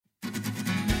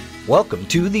Welcome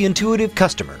to The Intuitive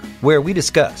Customer, where we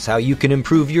discuss how you can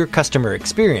improve your customer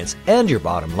experience and your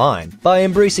bottom line by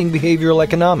embracing behavioral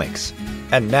economics.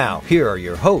 And now, here are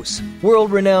your hosts,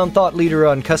 world-renowned thought leader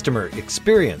on customer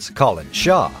experience, Colin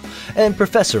Shaw, and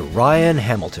Professor Ryan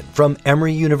Hamilton from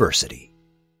Emory University.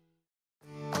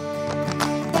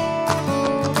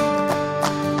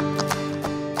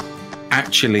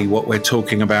 Actually, what we're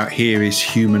talking about here is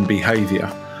human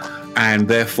behavior, and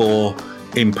therefore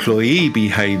employee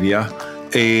behavior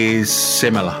is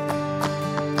similar.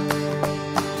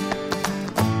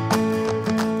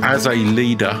 As a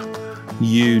leader,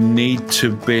 you need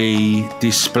to be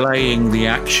displaying the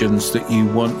actions that you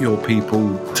want your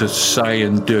people to say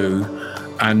and do,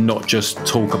 and not just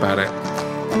talk about it.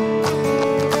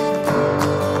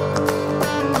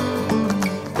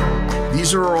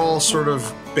 These are all sort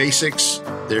of basics.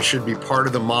 There should be part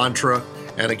of the mantra.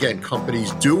 And again, companies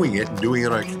doing it and doing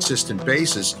it on a consistent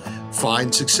basis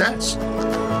find success.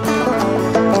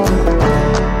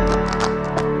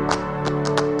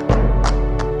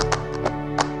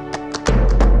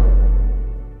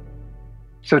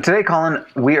 So today, Colin,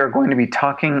 we are going to be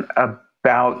talking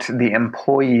about the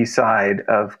employee side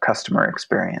of customer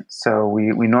experience. So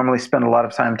we normally spend a lot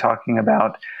of time talking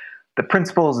about the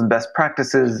principles and best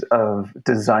practices of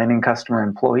designing customer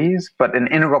employees, but an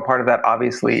integral part of that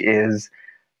obviously is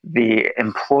the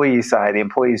employee side, the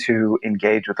employees who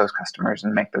engage with those customers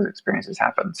and make those experiences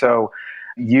happen. So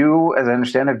you, as I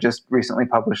understand, have just recently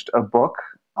published a book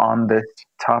on this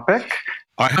topic.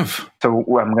 I have. So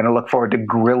I'm going to look forward to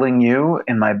grilling you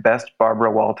in my best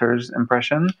Barbara Walters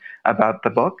impression about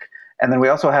the book. And then we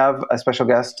also have a special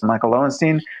guest, Michael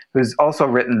Lowenstein, who's also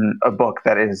written a book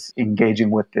that is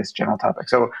engaging with this general topic.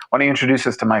 So why don't you introduce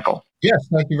us to Michael? Yes,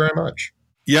 thank you very much.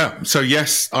 Yeah. So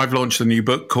yes, I've launched a new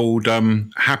book called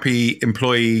Happy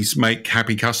Employees Make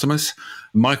Happy Customers.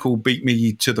 Michael beat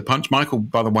me to the punch. Michael,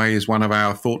 by the way, is one of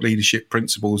our thought leadership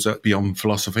principles at Beyond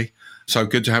Philosophy. So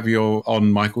good to have you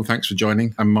on, Michael. Thanks for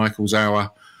joining. And Michael's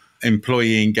our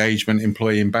employee engagement,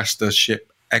 employee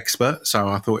ambassadorship expert. So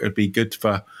I thought it'd be good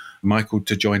for Michael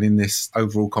to join in this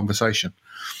overall conversation.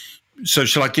 So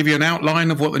shall I give you an outline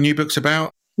of what the new book's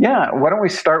about? Yeah, why don't we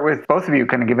start with both of you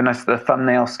kind of giving us the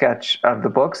thumbnail sketch of the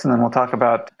books, and then we'll talk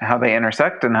about how they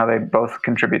intersect and how they both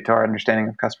contribute to our understanding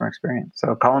of customer experience.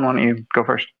 So Colin, why don't you go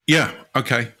first? Yeah,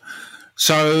 okay.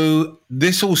 So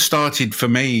this all started for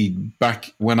me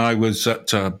back when I was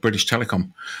at British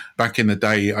Telecom. Back in the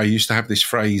day, I used to have this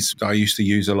phrase that I used to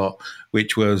use a lot,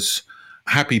 which was,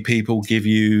 happy people give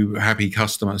you happy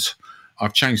customers.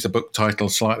 I've changed the book title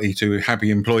slightly to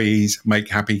Happy Employees Make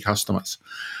Happy Customers.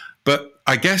 But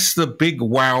I guess the big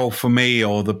wow for me,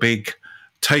 or the big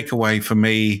takeaway for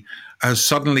me, has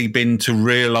suddenly been to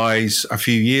realize a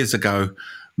few years ago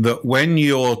that when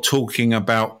you're talking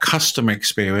about customer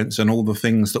experience and all the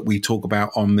things that we talk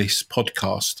about on this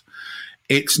podcast,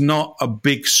 it's not a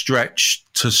big stretch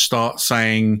to start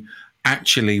saying,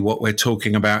 actually, what we're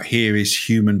talking about here is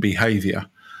human behavior.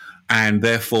 And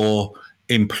therefore,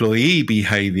 employee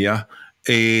behavior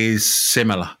is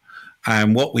similar.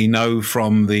 And what we know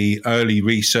from the early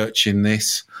research in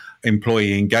this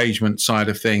employee engagement side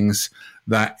of things,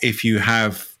 that if you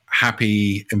have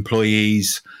happy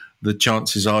employees, the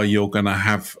chances are you're going to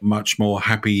have much more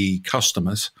happy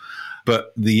customers.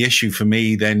 But the issue for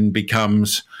me then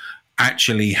becomes,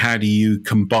 actually, how do you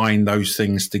combine those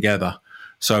things together?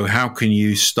 So how can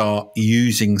you start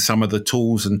using some of the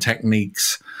tools and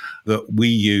techniques that we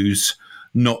use,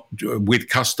 not with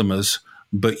customers,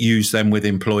 but use them with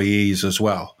employees as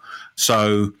well?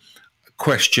 So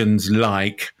questions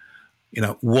like,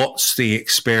 what's the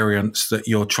experience that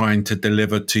you're trying to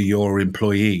deliver to your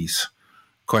employees?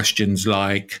 Questions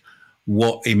like,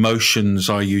 what emotions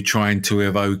are you trying to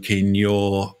evoke in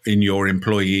your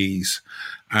employees?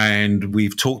 And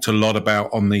we've talked a lot about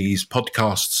on these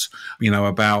podcasts,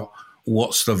 about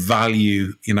what's the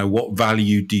value, what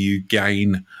value do you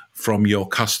gain from your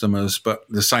customers? But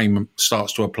the same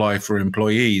starts to apply for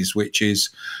employees, which is,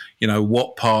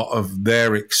 what part of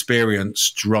their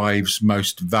experience drives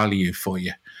most value for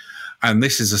you? And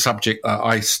this is a subject that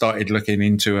I started looking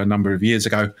into a number of years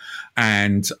ago.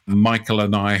 And Michael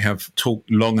and I have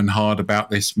talked long and hard about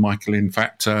this. Michael, in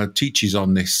fact, teaches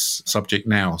on this subject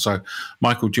now. So,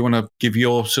 Michael, do you want to give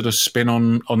your sort of spin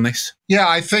on this? Yeah,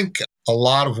 I think a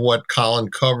lot of what Colin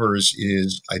covers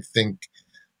is,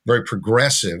 very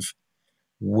progressive.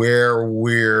 Where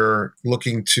we're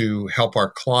looking to help our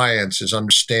clients is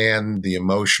understand the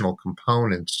emotional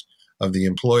components of the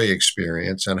employee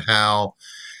experience and how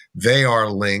they are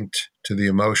linked to the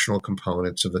emotional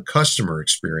components of the customer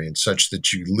experience, such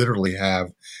that you literally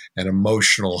have an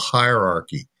emotional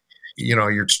hierarchy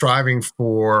you're striving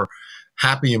for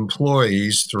happy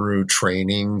employees through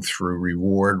training, through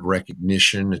reward,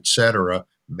 recognition, etc.,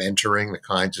 mentoring, the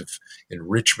kinds of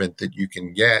enrichment that you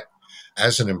can get.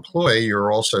 As an employee,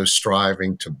 you're also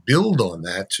striving to build on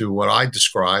that to what I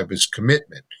describe as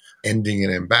commitment, ending in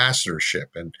ambassadorship.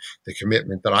 And the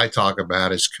commitment that I talk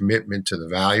about is commitment to the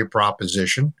value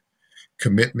proposition,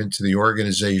 commitment to the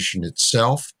organization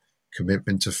itself,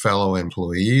 commitment to fellow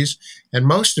employees, and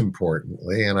most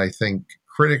importantly, and I think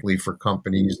critically for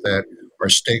companies that are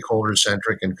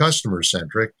stakeholder-centric and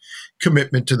customer-centric,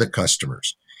 commitment to the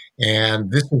customers.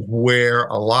 And this is where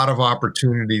a lot of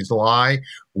opportunities lie.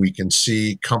 We can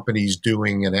see companies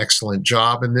doing an excellent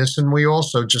job in this, and we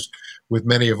also just, with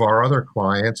many of our other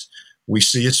clients, we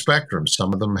see a spectrum.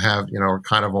 Some of them have, are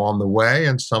kind of on the way,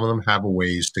 and some of them have a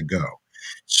ways to go.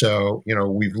 So,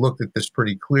 we've looked at this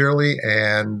pretty clearly,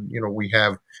 and, we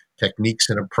have techniques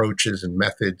and approaches and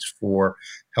methods for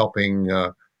helping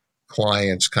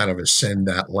clients kind of ascend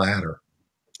that ladder,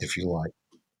 if you like.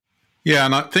 Yeah,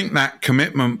 and I think that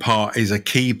commitment part is a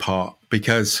key part,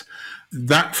 because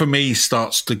that for me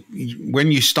starts to,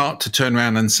 when you start to turn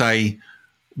around and say,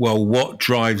 well, what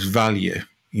drives value?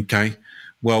 Okay.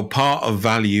 Well, part of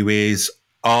value is,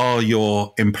 are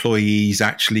your employees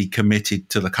actually committed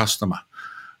to the customer?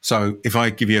 So if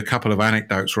I give you a couple of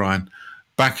anecdotes, Ryan,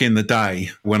 back in the day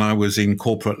when I was in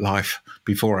corporate life,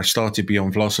 before I started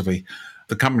Beyond Philosophy,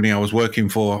 the company I was working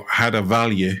for had a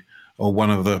value, or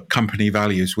one of the company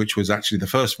values, which was actually the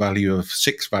first value of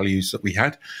 6 values that we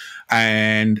had.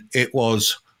 And it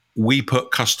was, we put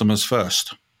customers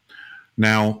first.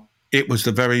 Now, it was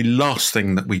the very last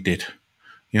thing that we did.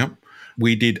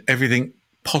 We did everything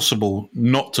possible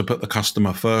not to put the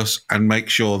customer first and make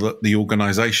sure that the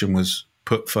organization was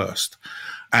put first.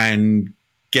 And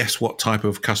guess what type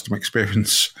of customer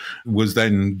experience was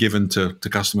then given to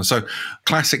customers? So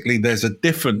classically, there's a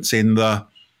difference in the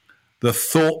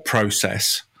thought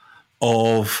process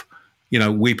of,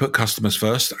 we put customers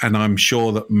first. And I'm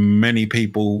sure that many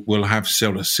people will have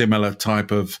sort of similar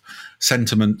type of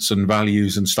sentiments and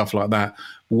values and stuff like that.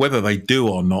 Whether they do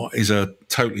or not is a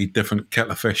totally different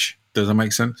kettle of fish. Does that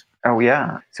make sense? Oh,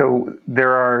 yeah. So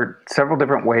there are several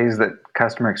different ways that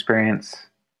customer experience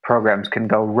programs can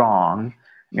go wrong.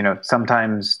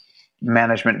 Sometimes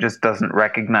management just doesn't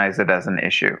recognize it as an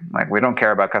issue. Like, we don't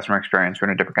care about customer experience. We're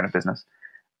in a different kind of business.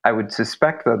 I would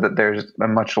suspect, though, that there's a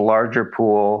much larger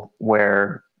pool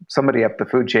where somebody up the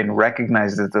food chain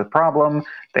recognizes the problem.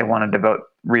 They want to devote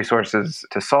resources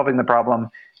to solving the problem.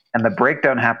 And the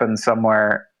breakdown happens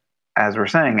somewhere, as we're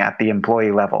saying, at the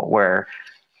employee level, where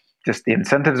just the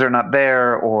incentives are not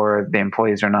there, or the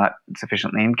employees are not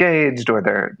sufficiently engaged, or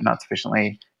they're not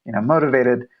sufficiently,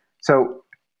 motivated. So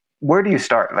where do you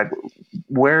start? Like,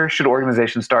 where should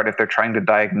organizations start if they're trying to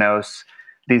diagnose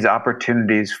these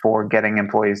opportunities for getting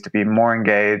employees to be more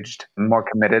engaged, more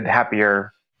committed,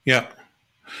 happier? Yeah.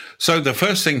 So the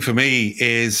first thing for me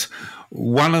is,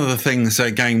 one of the things,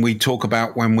 again, we talk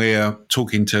about when we're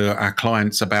talking to our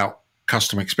clients about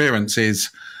customer experience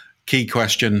is, key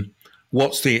question,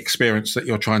 what's the experience that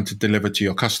you're trying to deliver to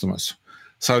your customers?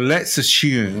 So let's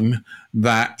assume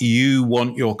that you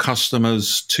want your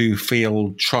customers to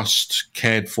feel trust,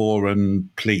 cared for,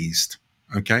 and pleased.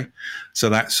 Okay. So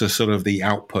that's a sort of the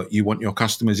output. You want your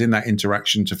customers in that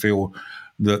interaction to feel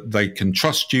that they can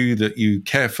trust you, that you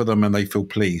care for them, and they feel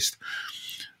pleased.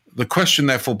 The question,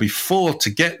 therefore, before to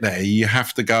get there, you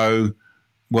have to go,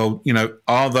 well,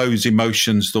 are those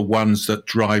emotions the ones that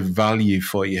drive value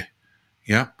for you?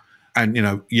 Yeah. And,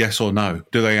 yes or no,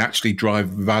 do they actually drive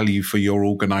value for your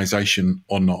organization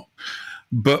or not?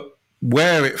 But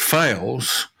where it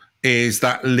fails is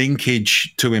that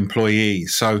linkage to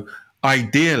employees. So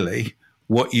ideally,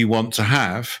 what you want to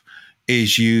have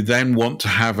is, you then want to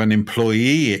have an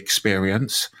employee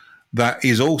experience that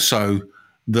is also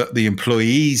that the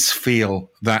employees feel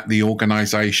that the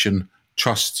organization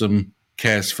trusts them,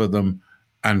 cares for them,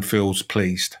 and feels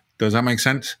pleased. Does that make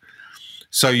sense?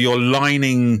 So you're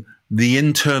lining the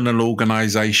internal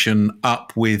organization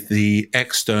up with the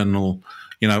external,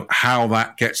 how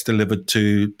that gets delivered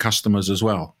to customers as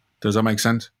well. Does that make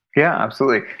sense? Yeah,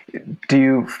 absolutely. Do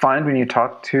you find when you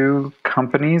talk to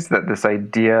companies that this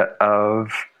idea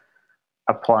of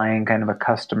applying kind of a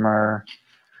customer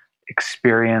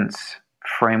experience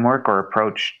framework or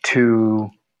approach to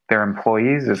their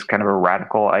employees is kind of a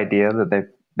radical idea that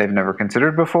they've never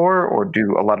considered before? Or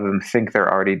do a lot of them think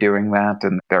they're already doing that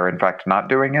and they're in fact not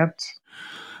doing it?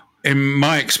 In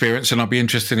my experience, and I'll be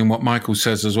interested in what Michael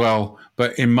says as well,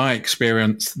 but in my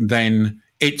experience, then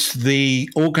it's the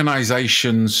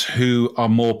organizations who are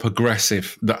more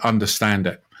progressive that understand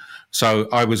it. So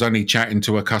I was only chatting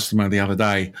to a customer the other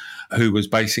day who was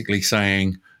basically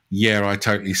saying, yeah, I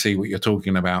totally see what you're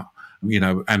talking about,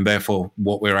 and therefore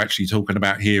what we're actually talking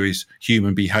about here is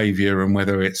human behavior, and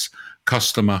whether it's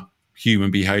customer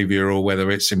human behavior or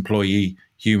whether it's employee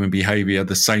human behavior,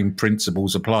 the same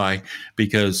principles apply,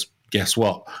 because guess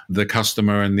what? The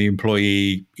customer and the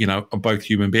employee, are both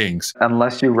human beings.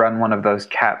 Unless you run one of those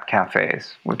cat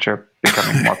cafes, which are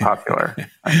becoming more popular.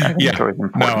 I think it's always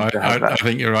important to have that. I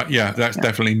think you're right. Yeah, that's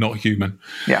definitely not human.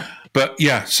 Yeah. But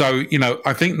so,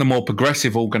 I think the more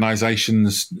progressive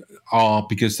organizations are,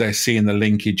 because they're seeing the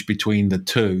linkage between the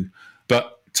two.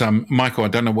 But Michael, I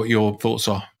don't know what your thoughts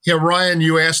are. Yeah, Ryan,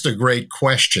 you asked a great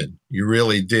question. You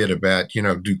really did about,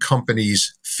 do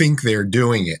companies think they're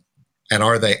doing it, and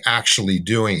are they actually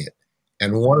doing it?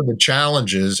 And one of the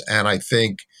challenges, and I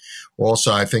think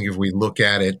if we look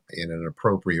at it in an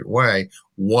appropriate way,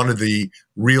 one of the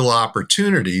real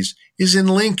opportunities is in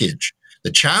linkage.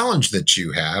 The challenge that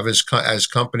you have is as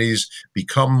companies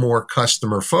become more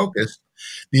customer focused,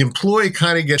 the employee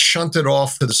kind of gets shunted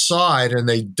off to the side, and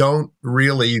they don't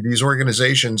really, these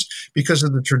organizations, because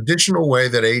of the traditional way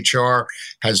that HR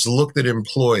has looked at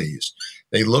employees,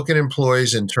 they look at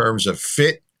employees in terms of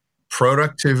fit,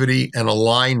 productivity, and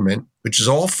alignment, which is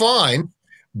all fine,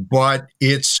 but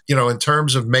it's, in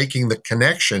terms of making the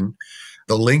connection,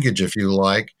 the linkage, if you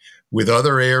like, with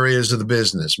other areas of the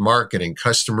business, marketing,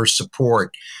 customer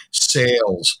support,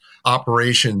 sales,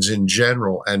 operations in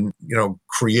general, and,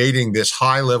 creating this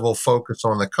high level focus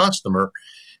on the customer.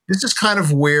 This is kind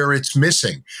of where it's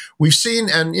missing. We've seen,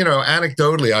 and,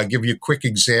 anecdotally, I'll give you a quick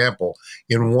example.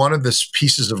 In one of the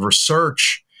pieces of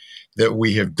research that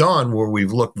we have done, where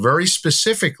we've looked very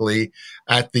specifically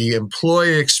at the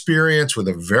employee experience with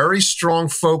a very strong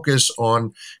focus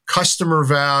on customer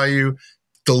value,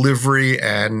 delivery,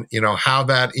 and how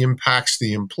that impacts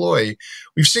the employee,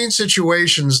 we've seen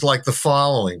situations like the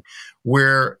following,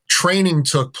 where training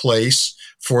took place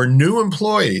for new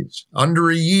employees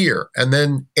under a year, and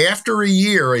then after a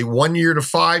year, a 1 year to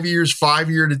 5 years, 5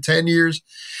 year to 10 years,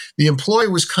 the employee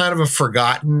was kind of a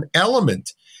forgotten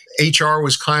element. HR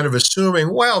was kind of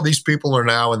assuming, well, these people are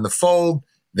now in the fold,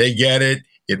 they get it,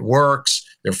 it works,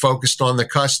 they're focused on the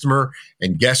customer,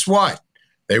 and guess what?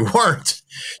 They weren't.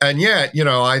 And yet,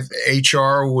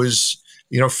 HR was,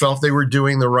 felt they were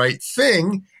doing the right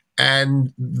thing.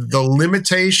 And the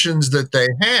limitations that they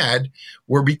had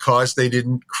were because they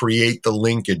didn't create the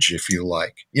linkage, if you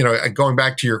like. Going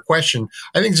back to your question,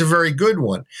 I think it's a very good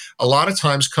one. A lot of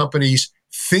times companies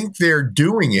think they're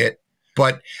doing it,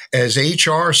 but as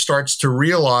HR starts to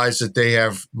realize that they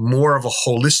have more of a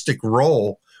holistic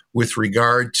role with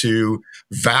regard to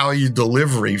value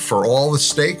delivery for all the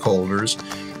stakeholders,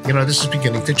 this is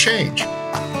beginning to change.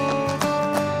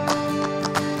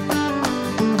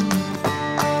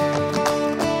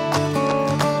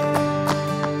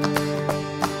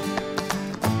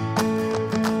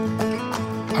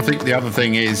 I think the other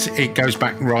thing is, it goes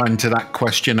back, Ryan, to that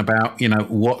question about,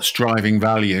 what's driving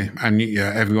value. And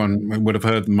everyone would have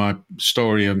heard my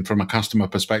story, and from a customer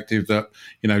perspective, that,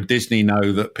 Disney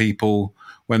know that people,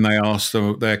 when they ask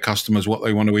their customers what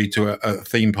they want to eat to a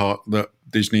theme park, that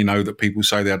Disney know that people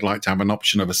say they'd like to have an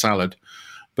option of a salad.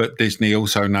 But Disney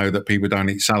also know that people don't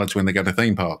eat salads when they go to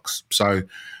theme parks. So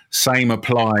same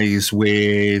applies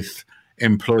with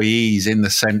employees, in the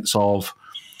sense of,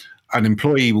 an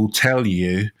employee will tell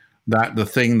you that the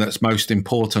thing that's most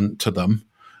important to them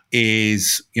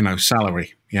is,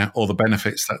 salary, or the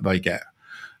benefits that they get.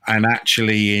 And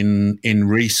actually in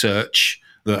research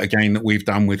that we've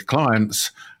done with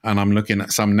clients, and I'm looking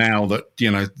at some now, that,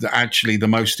 actually the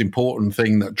most important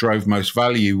thing that drove most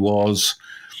value was,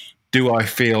 do I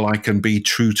feel I can be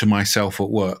true to myself at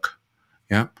work?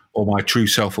 Yeah. Or my true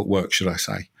self at work, should I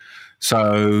say.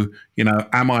 So,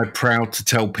 am I proud to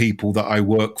tell people that I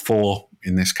work for,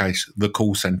 in this case, the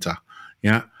call center?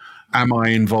 Yeah. Am I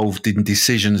involved in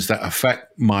decisions that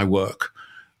affect my work?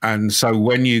 And so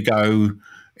when you go,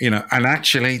 and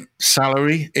actually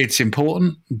salary, it's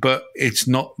important, but it's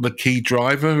not the key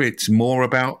driver. It's more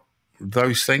about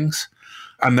those things.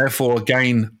 And therefore,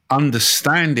 again,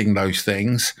 understanding those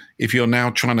things, if you're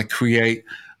now trying to create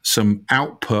some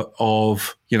output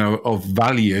of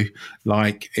value,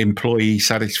 like employee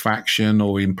satisfaction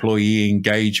or employee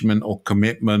engagement or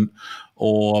commitment,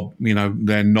 or,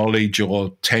 their knowledge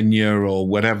or tenure or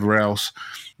whatever else,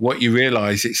 what you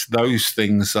realize, it's those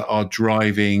things that are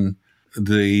driving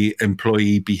the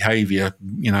employee behavior,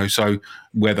 so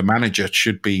where the manager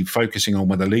should be focusing on,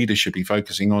 where the leader should be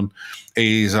focusing on,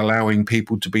 is allowing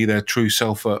people to be their true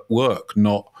self at work,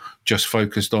 not just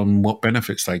focused on what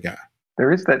benefits they get.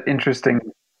 There is that interesting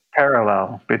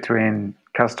parallel between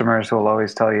customers who will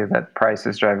always tell you that price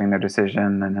is driving their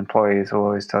decision, and employees who will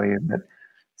always tell you that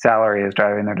salary is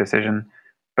driving their decision.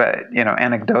 But,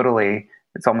 anecdotally,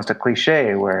 it's almost a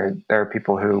cliche where there are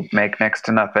people who make next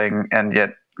to nothing and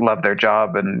yet love their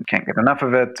job and can't get enough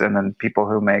of it, and then people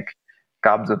who make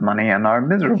gobs of money and are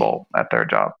miserable at their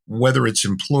job. Whether it's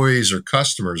employees or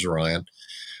customers, Ryan,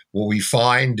 what we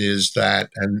find is that,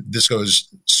 and this goes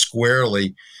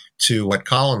squarely to what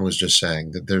Colin was just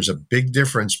saying, that there's a big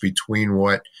difference between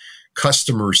what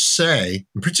customers say,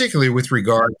 and particularly with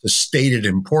regard to stated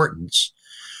importance,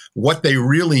 what they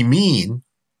really mean.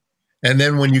 And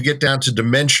then when you get down to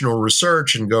dimensional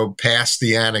research and go past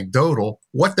the anecdotal,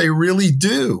 what they really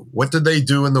do. What do they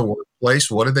do in the workplace?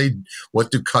 What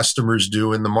do customers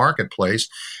do in the marketplace?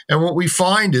 And what we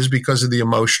find is, because of the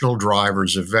emotional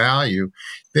drivers of value,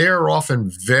 there are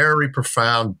often very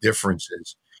profound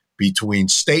differences between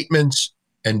statements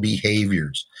and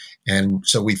behaviors. And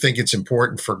so we think it's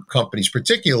important for companies,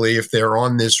 particularly if they're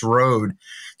on this road,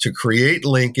 to create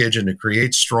linkage and to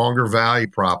create stronger value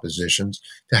propositions,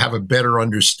 to have a better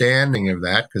understanding of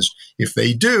that. Because if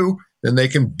they do, then they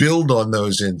can build on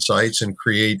those insights and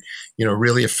create,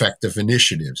 really effective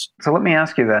initiatives. So let me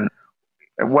ask you then,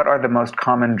 what are the most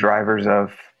common drivers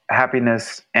of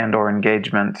happiness and or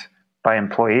engagement by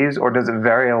employees, or does it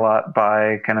vary a lot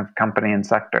by kind of company and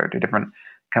sector? Do different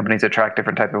companies attract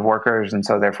different type of workers and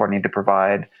so therefore need to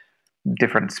provide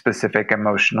different specific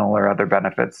emotional or other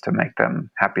benefits to make them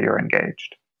happy or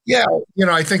engaged? Yeah,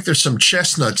 I think there's some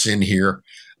chestnuts in here,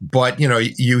 but,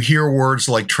 you hear words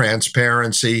like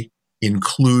transparency,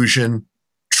 inclusion,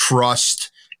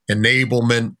 trust,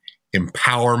 enablement,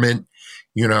 empowerment,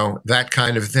 that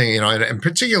kind of thing, and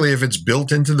particularly if it's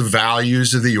built into the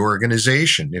values of the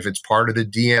organization, if it's part of the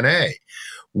DNA.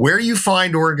 Where you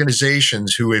find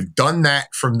organizations who have done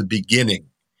that from the beginning,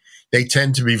 they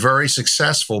tend to be very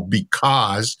successful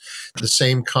because the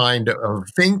same kind of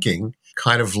thinking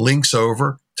kind of links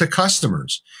over to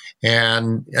customers.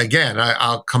 And again,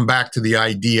 I'll come back to the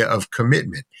idea of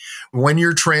commitment. When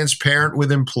you're transparent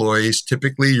with employees,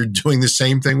 typically you're doing the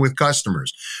same thing with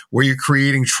customers. Where you're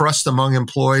creating trust among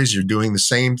employees, you're doing the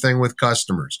same thing with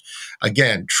customers.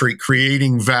 Again,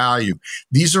 creating value.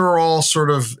 These are all sort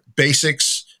of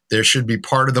basics. There should be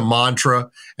part of the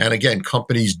mantra. And again,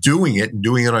 companies doing it and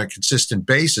doing it on a consistent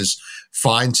basis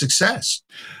find success.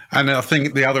 And I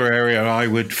think the other area I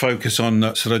would focus on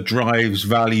that sort of drives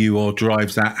value or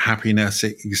drives that happiness,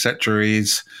 etc.,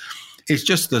 is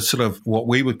just the sort of what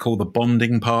we would call the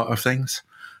bonding part of things.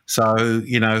 So,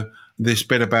 this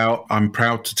bit about I'm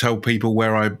proud to tell people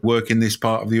where I work in this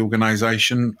part of the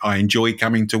organization. I enjoy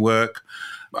coming to work.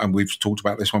 And we've talked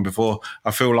about this one before.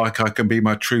 I feel like I can be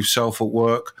my true self at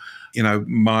work.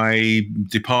 My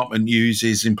department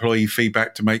uses employee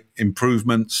feedback to make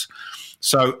improvements.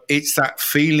 So it's that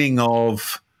feeling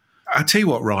of, I tell you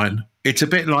what, Ryan, it's a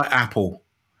bit like Apple.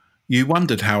 You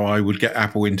wondered how I would get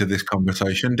Apple into this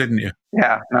conversation, didn't you?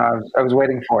 Yeah, no, I was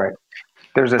waiting for it.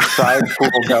 There's a side pool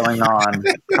going on,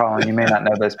 Colin. You may not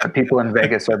know this, but people in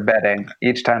Vegas are betting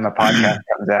each time a podcast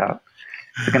comes out.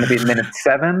 Is it going to be in minute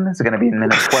 7? Is it going to be in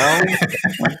minute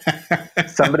 12?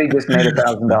 Somebody just made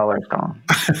 $1,000, Colin.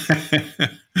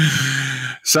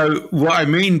 So what I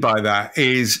mean by that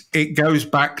is it goes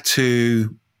back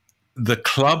to the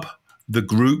club, the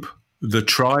group, the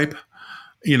tribe,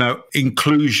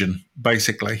 inclusion,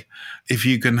 basically. If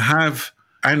you can have,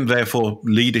 and therefore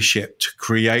leadership to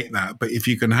create that, but if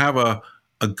you can have a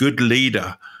good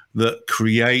leader that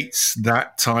creates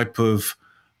that type of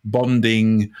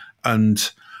bonding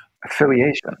and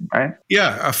affiliation, right?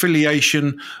 Yeah,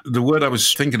 affiliation. The word I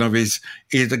was thinking of is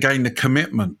again the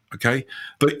commitment. Okay,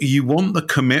 but you want the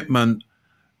commitment.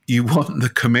 You want the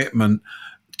commitment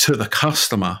to the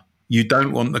customer. You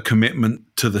don't want the commitment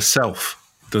to the self.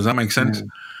 Does that make sense?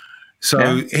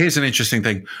 So Here's an interesting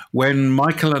thing. When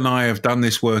Michael and I have done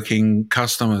this work in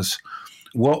customers,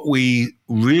 what we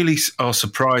really are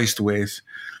surprised with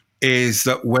is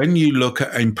that when you look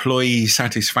at employee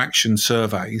satisfaction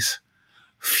surveys,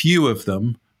 few of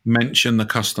them mention the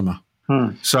customer.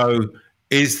 So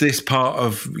is this part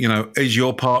of, is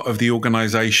your part of the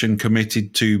organization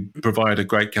committed to provide a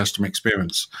great customer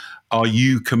experience? Are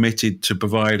you committed to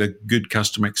provide a good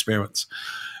customer experience?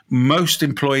 Most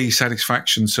employee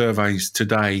satisfaction surveys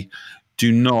today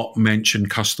do not mention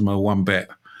customer one bit.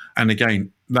 And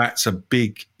again, that's a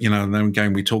big, and then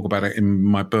again, we talk about it in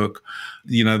my book,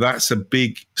 that's a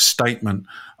big statement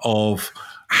of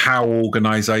how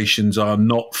organizations are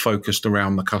not focused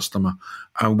around the customer.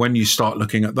 And when you start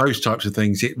looking at those types of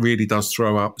things, it really does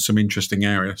throw up some interesting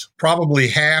areas. Probably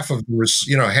half of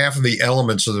the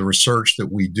elements of the research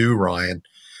that we do, Ryan,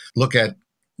 look at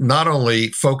not only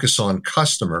focus on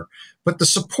customer, but the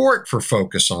support for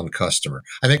focus on customer.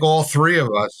 I think all three of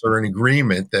us are in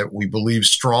agreement that we believe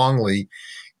strongly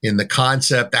in the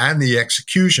concept and the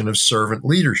execution of servant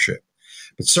leadership.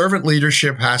 But servant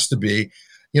leadership has to be,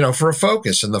 for a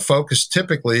focus. And the focus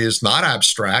typically is not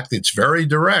abstract. It's very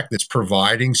direct. It's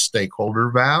providing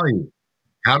stakeholder value.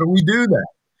 How do we do that?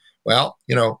 Well,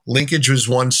 linkage is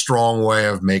one strong way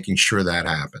of making sure that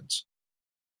happens.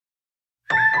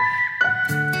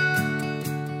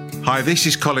 Hi, this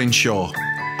is Colin Shaw.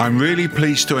 I'm really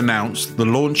pleased to announce the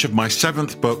launch of my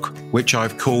 7th book, which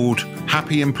I've called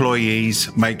Happy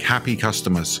Employees Make Happy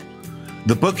Customers.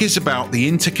 The book is about the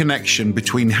interconnection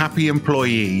between happy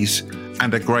employees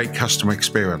and a great customer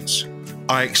experience.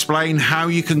 I explain how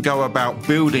you can go about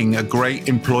building a great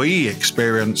employee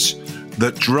experience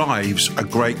that drives a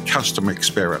great customer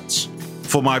experience.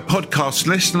 For my podcast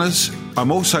listeners,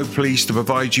 I'm also pleased to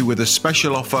provide you with a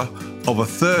special offer of a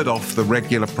third off the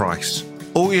regular price.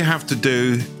 All you have to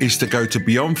do is to go to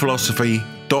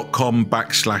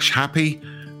beyondphilosophy.com/happy.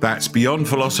 That's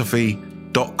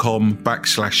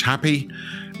beyondphilosophy.com/happy.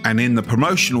 And in the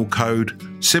promotional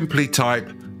code, simply type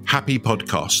Happy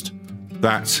Podcast.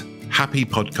 That's Happy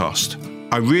Podcast.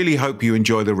 I really hope you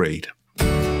enjoy the read.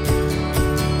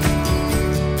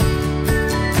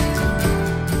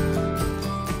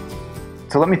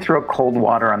 So let me throw cold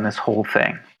water on this whole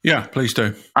thing. Yeah, please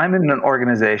do. I'm in an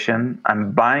organization.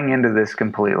 I'm buying into this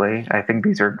completely. I think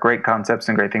these are great concepts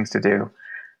and great things to do.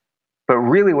 But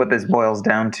really what this boils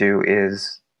down to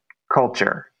is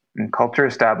culture and culture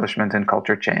establishment and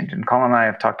culture change. And Colin and I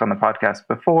have talked on the podcast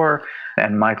before,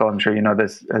 and Michael, I'm sure you know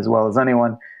this as well as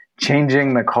anyone,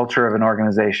 changing the culture of an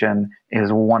organization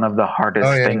is one of the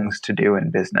hardest things to do in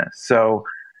business. So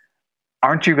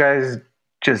aren't you guys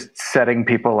just setting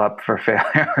people up for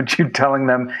failure? Aren't you telling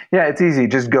them, yeah, it's easy,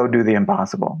 just go do the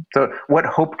impossible? So what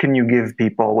hope can you give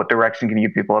people? What direction can you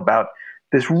give people about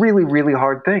this really, really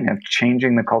hard thing of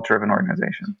changing the culture of an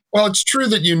organization? Well, it's true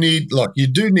that you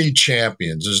do need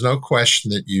champions. There's no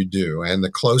question that you do. And the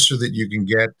closer that you can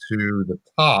get to the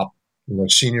top,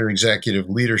 senior executive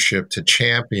leadership to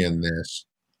champion this,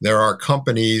 there are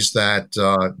companies that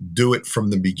do it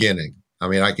from the beginning. I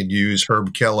mean, I could use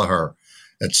Herb Kelleher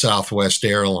at Southwest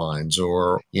Airlines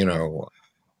or,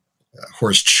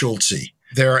 Horst Schulze.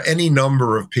 There are any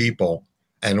number of people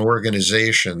and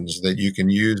organizations that you can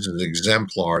use as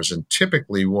exemplars. And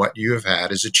typically what you have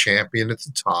had is a champion at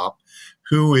the top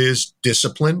who is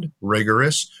disciplined,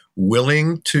 rigorous,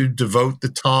 willing to devote the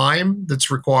time that's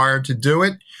required to do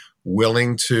it,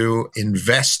 willing to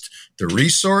invest the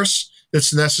resource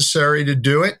that's necessary to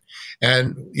do it,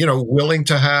 and, willing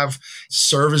to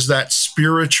serve as that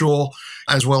spiritual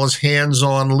as well as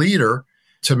hands-on leader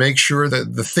to make sure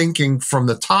that the thinking from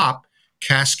the top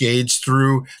cascades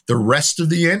through the rest of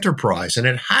the enterprise. And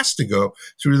it has to go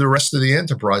through the rest of the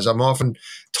enterprise. I'm often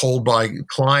told by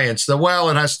clients that,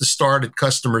 it has to start at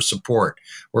customer support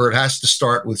or it has to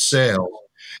start with sales.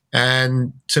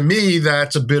 And to me,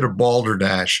 that's a bit of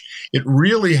balderdash. It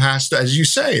really has to, as you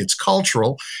say, it's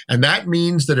cultural. And that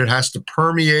means that it has to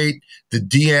permeate the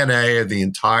DNA of the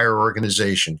entire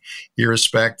organization,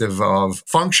 irrespective of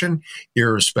function,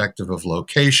 irrespective of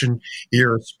location,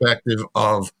 irrespective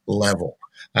of level.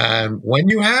 And when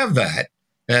you have that,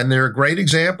 and there are great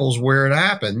examples where it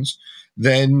happens,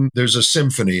 then there's a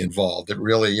symphony involved. It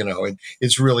really,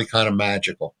 it's really kind of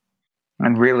magical.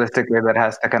 And realistically, that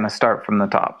has to kind of start from the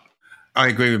top. I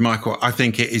agree with Michael. I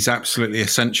think it is absolutely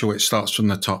essential it starts from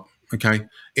the top, okay?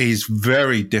 It is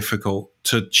very difficult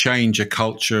to change a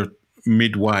culture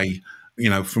midway,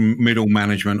 from middle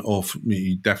management, or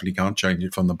you definitely can't change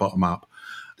it from the bottom up.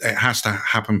 It has to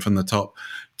happen from the top.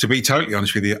 To be totally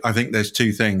honest with you, I think there's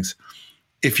two things.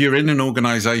 If you're in an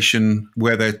organization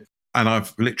where and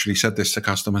I've literally said this to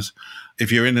customers,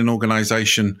 if you're in an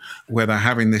organization where they're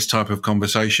having this type of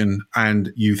conversation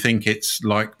and you think it's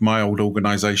like my old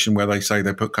organization where they say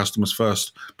they put customers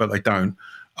first, but they don't,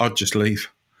 I'd just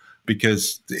leave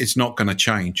because it's not going to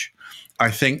change. I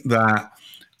think that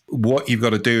what you've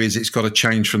got to do is it's got to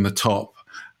change from the top.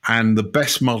 And the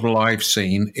best model I've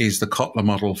seen is the Kotler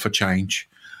model for change.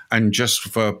 And just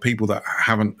for people that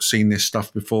haven't seen this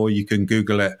stuff before, you can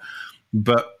Google it.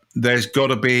 But there's got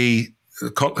to be,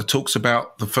 Kotler talks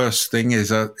about the first thing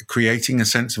is creating a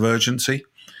sense of urgency.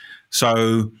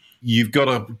 So you've got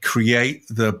to create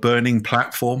the burning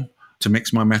platform, to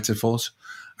mix my metaphors,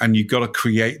 and you've got to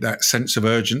create that sense of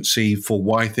urgency for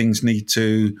why things need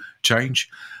to change.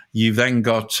 You've then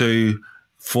got to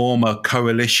form a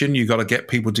coalition. You've got to get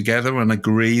people together and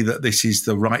agree that this is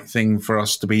the right thing for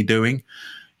us to be doing.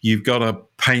 You've got to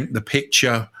paint the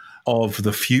picture of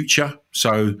the future.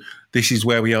 So this is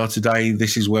where we are today.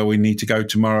 This is where we need to go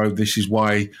tomorrow. This is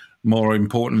why, more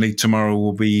importantly, tomorrow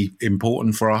will be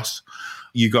important for us.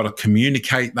 You got to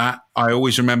communicate that. I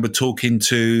always remember talking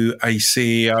to a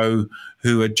CEO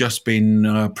who had just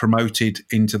been promoted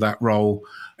into that role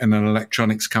in an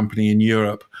electronics company in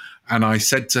Europe. And I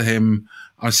said to him,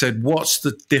 what's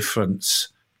the difference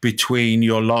between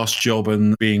your last job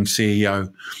and being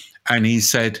CEO? And he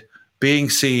said, being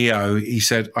CEO, he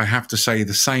said, I have to say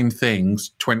the same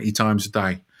things 20 times a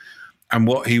day. And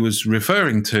what he was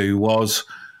referring to was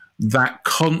that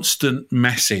constant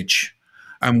message.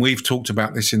 And we've talked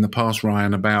about this in the past,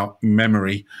 Ryan, about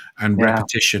memory and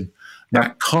repetition.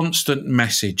 That constant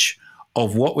message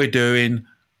of what we're doing,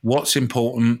 what's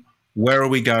important, where are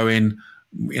we going,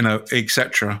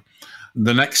 etc.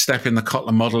 The next step in the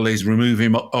Kotler model is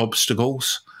removing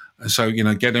obstacles. So,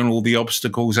 getting all the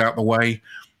obstacles out the way,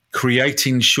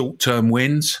 creating short-term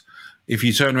wins. If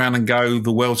you turn around and go,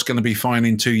 the world's going to be fine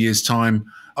in 2 years'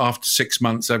 time, after 6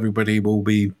 months, everybody will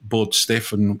be bored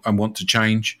stiff and want to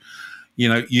change.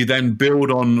 You then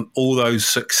build on all those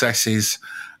successes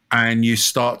and you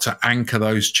start to anchor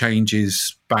those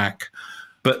changes back.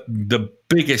 But the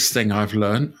biggest thing I've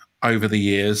learned over the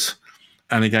years,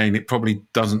 and again, it probably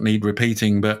doesn't need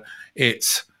repeating, but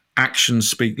it's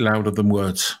actions speak louder than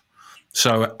words.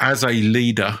 So as a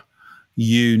leader,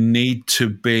 you need to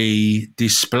be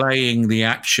displaying the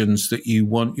actions that you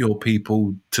want your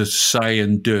people to say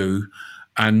and do,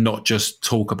 and not just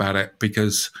talk about it,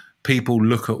 because people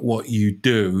look at what you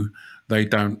do, they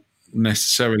don't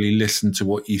necessarily listen to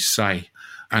what you say.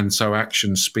 And so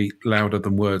actions speak louder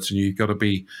than words, and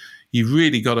you've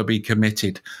really got to be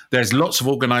committed. There's lots of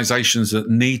organizations that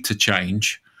need to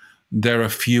change. There are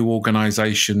few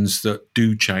organizations that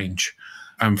do change.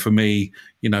 And for me,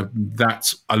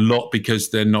 that's a lot because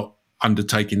they're not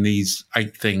undertaking these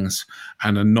 8 things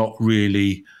and are not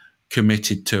really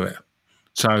committed to it.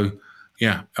 So,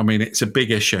 it's a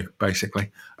big issue,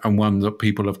 basically, and one that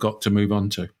people have got to move on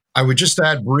to. I would just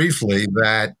add briefly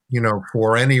that,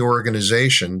 for any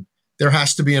organization, there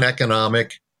has to be an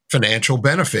economic, financial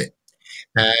benefit.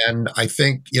 And I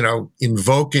think,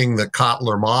 invoking the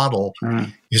Kotler model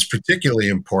is particularly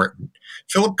important.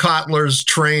 Philip Kotler's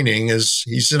training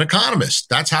he's an economist.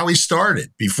 That's how he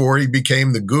started before he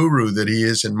became the guru that he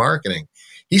is in marketing.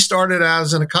 He started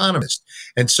as an economist.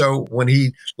 And so when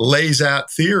he lays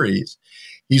out theories,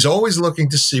 he's always looking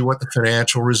to see what the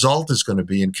financial result is going to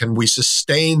be. And can we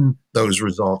sustain those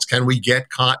results? Can we get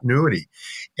continuity?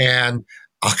 And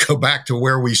I'll go back to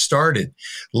where we started.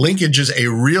 Linkage is a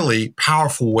really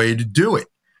powerful way to do it,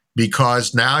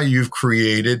 because now you've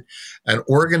created an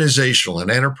organizational, an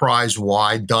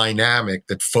enterprise-wide dynamic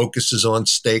that focuses on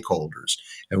stakeholders.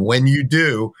 And when you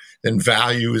do, then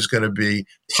value is going to be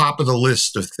top of the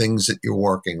list of things that you're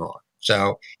working on.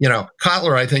 So,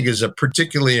 Kotler, I think, is a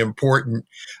particularly important,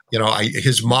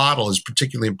 his model is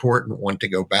particularly important one to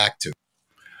go back to.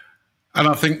 And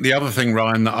I think the other thing,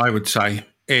 Ryan, that I would say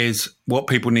is what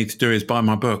people need to do is buy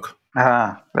my book.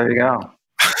 There you go.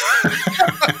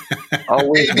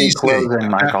 Always be closing,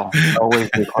 Michael. Always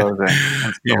be closing.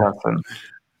 That's the lesson.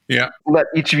 Yeah. Let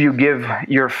each of you give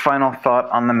your final thought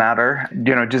on the matter,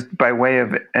 just by way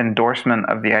of endorsement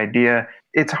of the idea.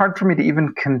 It's hard for me to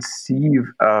even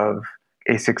conceive of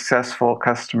a successful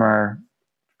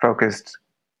customer-focused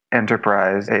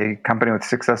enterprise, a company with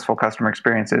successful customer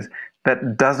experiences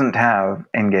that doesn't have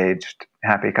engaged,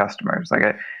 happy customers.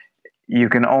 You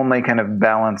can only kind of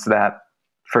balance that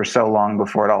for so long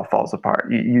before it all falls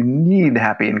apart. You need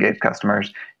happy, engaged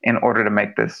customers in order to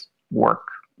make this work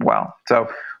well. So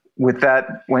with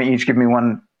that, why don't you each give me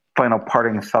one final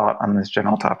parting thought on this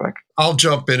general topic? I'll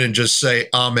jump in and just say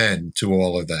amen to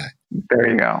all of that. There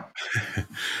you go.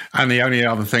 And the only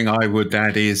other thing I would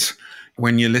add is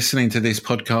when you're listening to this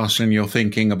podcast and you're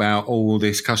thinking about all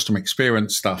this customer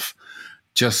experience stuff,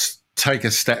 just take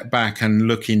a step back and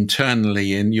look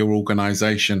internally in your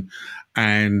organization,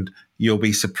 and you'll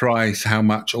be surprised how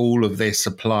much all of this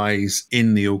applies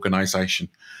in the organization.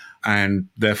 And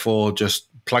therefore, just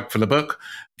plug for the book,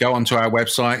 go onto our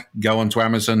website, go onto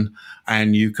Amazon,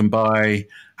 and you can buy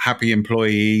Happy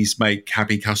Employees Make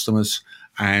Happy Customers.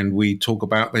 And we talk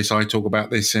about this. I talk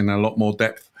about this in a lot more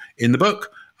depth in the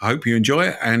book. I hope you enjoy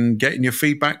it, and getting your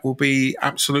feedback will be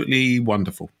absolutely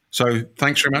wonderful. So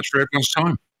thanks very much for everyone's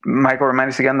time. Michael, remind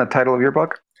us again the title of your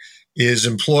book. Is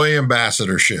Employee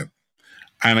Ambassadorship.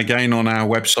 And again, on our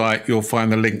website, you'll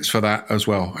find the links for that as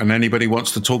well. And anybody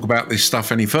wants to talk about this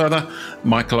stuff any further,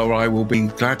 Michael or I will be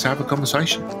glad to have a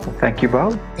conversation. Well, thank you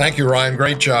both. Thank you, Ryan.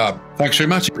 Great job. Thanks very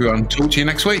much, everyone. Talk to you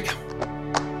next week.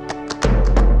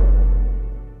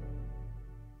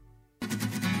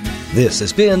 This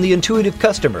has been The Intuitive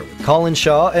Customer with Colin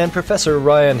Shaw and Professor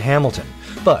Ryan Hamilton.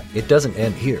 But it doesn't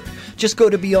end here. Just go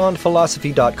to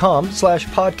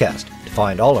beyondphilosophy.com/podcast to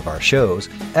find all of our shows,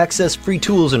 access free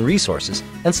tools and resources,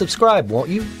 and subscribe, won't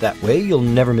you? That way you'll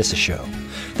never miss a show.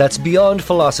 That's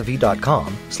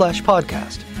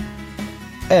beyondphilosophy.com/podcast.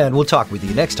 And we'll talk with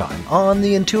you next time on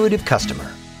The Intuitive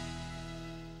Customer.